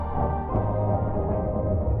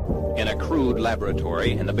in a crude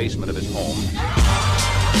laboratory in the basement of his home.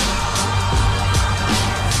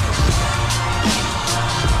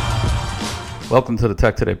 Welcome to the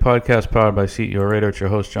Tech Today podcast, powered by CEO Radar. It's your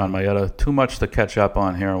host, John Mayetta. Too much to catch up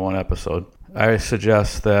on here in one episode. I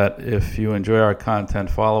suggest that if you enjoy our content,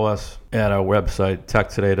 follow us at our website,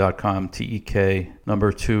 techtoday.com,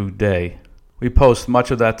 TEK2day. We post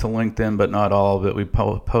much of that to LinkedIn, but not all of it. We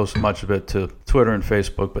post much of it to Twitter and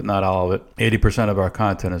Facebook, but not all of it. 80% of our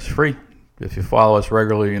content is free. If you follow us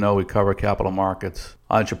regularly, you know we cover capital markets,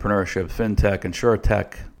 entrepreneurship, fintech,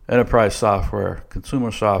 insurtech, enterprise software,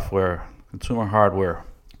 consumer hardware,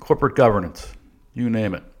 corporate governance, you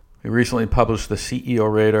name it. We recently published the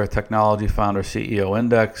CEO Radar Technology Founder CEO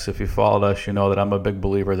Index. If you followed us, you know that I'm a big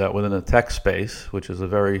believer that within the tech space, which is a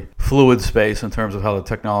very fluid space in terms of how the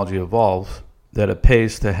technology evolves, that it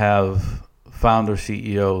pays to have founder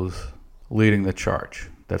CEOs leading the charge,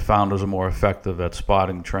 that founders are more effective at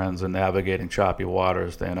spotting trends and navigating choppy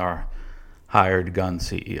waters than our hired gun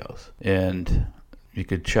CEOs. And you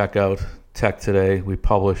could check out Tech Today. We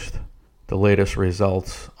published the latest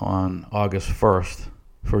results on August 1st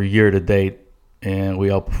for year to date, and we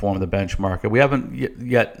outperformed the benchmark. And we haven't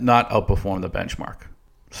yet not outperformed the benchmark.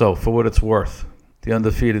 So for what it's worth, the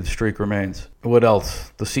undefeated streak remains. What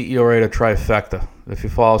else? The CEO Radar trifecta. If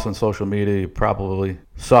you follow us on social media, you probably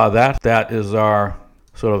saw that. That is our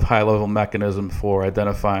sort of high-level mechanism for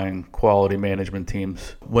identifying quality management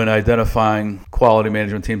teams. When identifying quality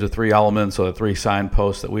management teams, the three elements or the three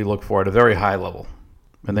signposts that we look for at a very high level.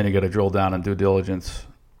 And then you got to drill down and due diligence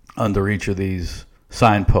under each of these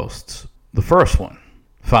signposts. The first one,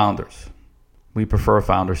 founders. We prefer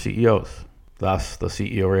founder CEOs. Thus, the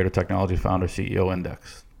CEO Radar Technology Founder CEO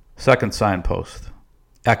Index. Second signpost,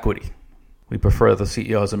 equity. We prefer the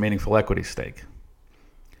CEO has a meaningful equity stake.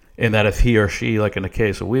 In that if he or she, like in the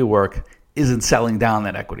case of WeWork, isn't selling down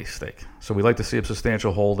that equity stake. So we like to see a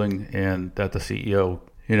substantial holding and that the CEO,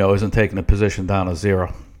 isn't taking a position down to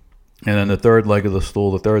zero. And then the third leg of the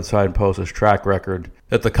stool, the third signpost is track record.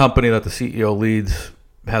 That the company that the CEO leads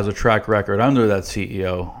has a track record under that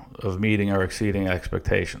CEO of meeting or exceeding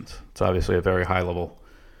expectations. It's obviously a very high-level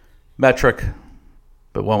metric,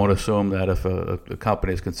 but one would assume that if a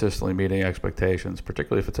company is consistently meeting expectations,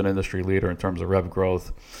 particularly if it's an industry leader in terms of rev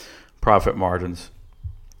growth, profit margins,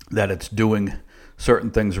 that it's doing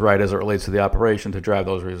certain things right as it relates to the operation to drive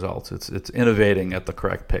those results. It's innovating at the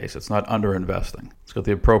correct pace. It's not underinvesting. It's got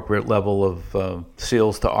the appropriate level of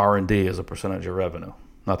sales to R&D as a percentage of revenue.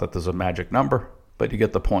 Not that there's a magic number, but you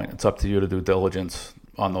get the point. It's up to you to do diligence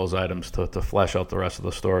on those items to flesh out the rest of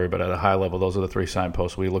the story. But at a high level, those are the three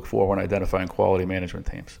signposts we look for when identifying quality management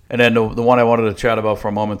teams. And then the one I wanted to chat about for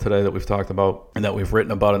a moment today that we've talked about and that we've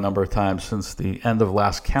written about a number of times since the end of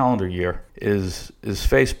last calendar year is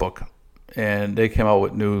Facebook. And they came out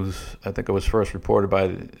with news, I think it was first reported by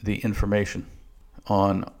The Information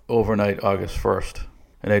on overnight August 1st.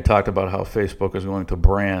 And they talked about how Facebook is going to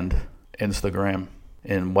brand Instagram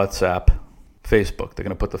and WhatsApp Facebook. They're going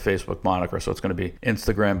to put the Facebook moniker, so it's going to be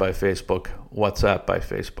Instagram by Facebook, WhatsApp by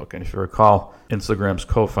Facebook. And if you recall, Instagram's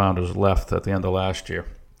co-founders left at the end of last year.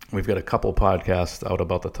 We've got a couple podcasts out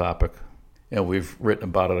about the topic, and we've written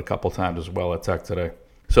about it a couple times as well at Tech Today.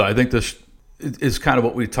 So I think this is kind of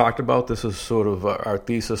what we talked about. This is sort of our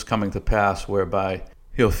thesis coming to pass, whereby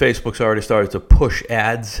Facebook's already started to push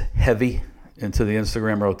ads heavy into the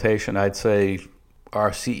Instagram rotation. I'd say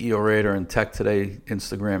our CEO Radar and Tech Today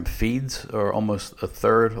Instagram feeds are almost a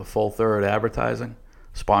full third advertising,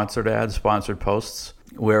 sponsored ads, sponsored posts,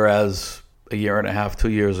 whereas a year and a half,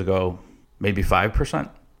 2 years ago, maybe 5%.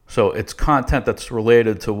 So it's content that's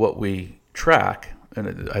related to what we track,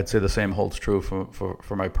 and I'd say the same holds true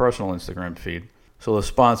for my personal Instagram feed. So the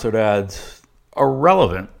sponsored ads are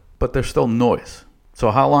relevant, but they're still noise. So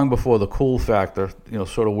how long before the cool factor,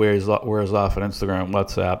 sort of wears off on Instagram and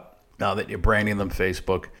WhatsApp, now that you're branding them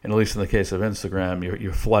Facebook, and at least in the case of Instagram,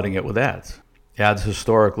 you're flooding it with ads. Ads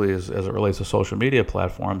historically, as it relates to social media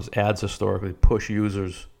platforms, ads historically push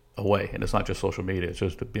users away. And it's not just social media. It's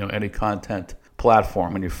just any content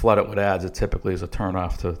platform. When you flood it with ads, it typically is a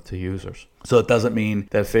turnoff to users. So it doesn't mean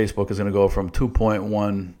that Facebook is going to go from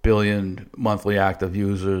 2.1 billion monthly active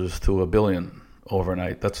users to a billion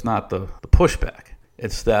overnight. That's not the pushback.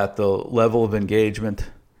 It's that the level of engagement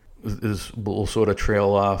will sort of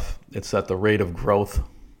trail off. It's that the rate of growth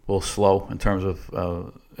will slow in terms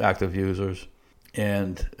of active users.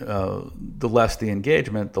 And the less the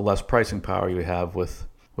engagement, the less pricing power you have with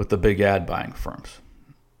the big ad buying firms.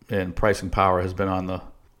 And pricing power has been on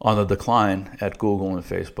the decline at Google and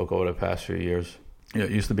Facebook over the past few years.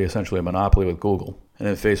 It used to be essentially a monopoly with Google. And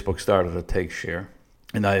then Facebook started to take share.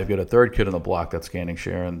 And now you've got a third kid on the block that's gaining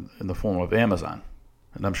share in the form of Amazon.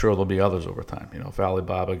 And I'm sure there'll be others over time. If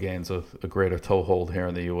Alibaba gains a greater toehold here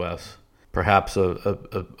in the U.S., perhaps a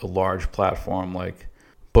large platform like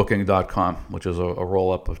Booking.com, which is a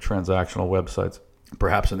roll-up of transactional websites,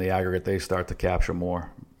 perhaps in the aggregate they start to capture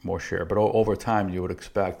more share. But over time, you would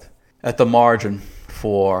expect at the margin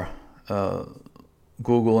for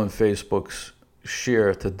Google and Facebook's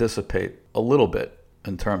share to dissipate a little bit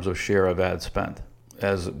in terms of share of ad spend,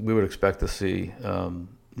 as we would expect to see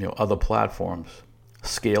other platforms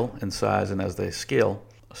scale in size, and as they scale,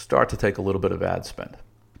 start to take a little bit of ad spend.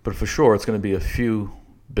 But for sure, it's going to be a few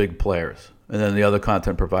big players. And then the other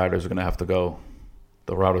content providers are going to have to go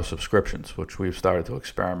the route of subscriptions, which we've started to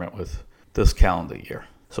experiment with this calendar year.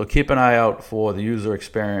 So keep an eye out for the user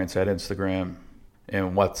experience at Instagram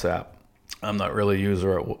and WhatsApp. I'm not really a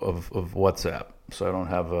user of WhatsApp, so I don't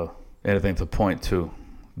have anything to point to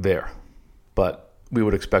there. But we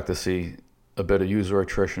would expect to see a bit of user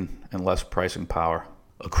attrition and less pricing power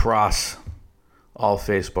across all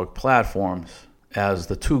Facebook platforms as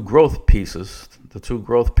the two growth pieces, the two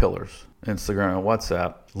growth pillars, Instagram and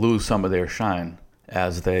WhatsApp, lose some of their shine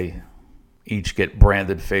as they each get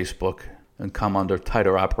branded Facebook and come under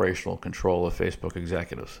tighter operational control of Facebook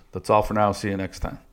executives. That's all for now. See you next time.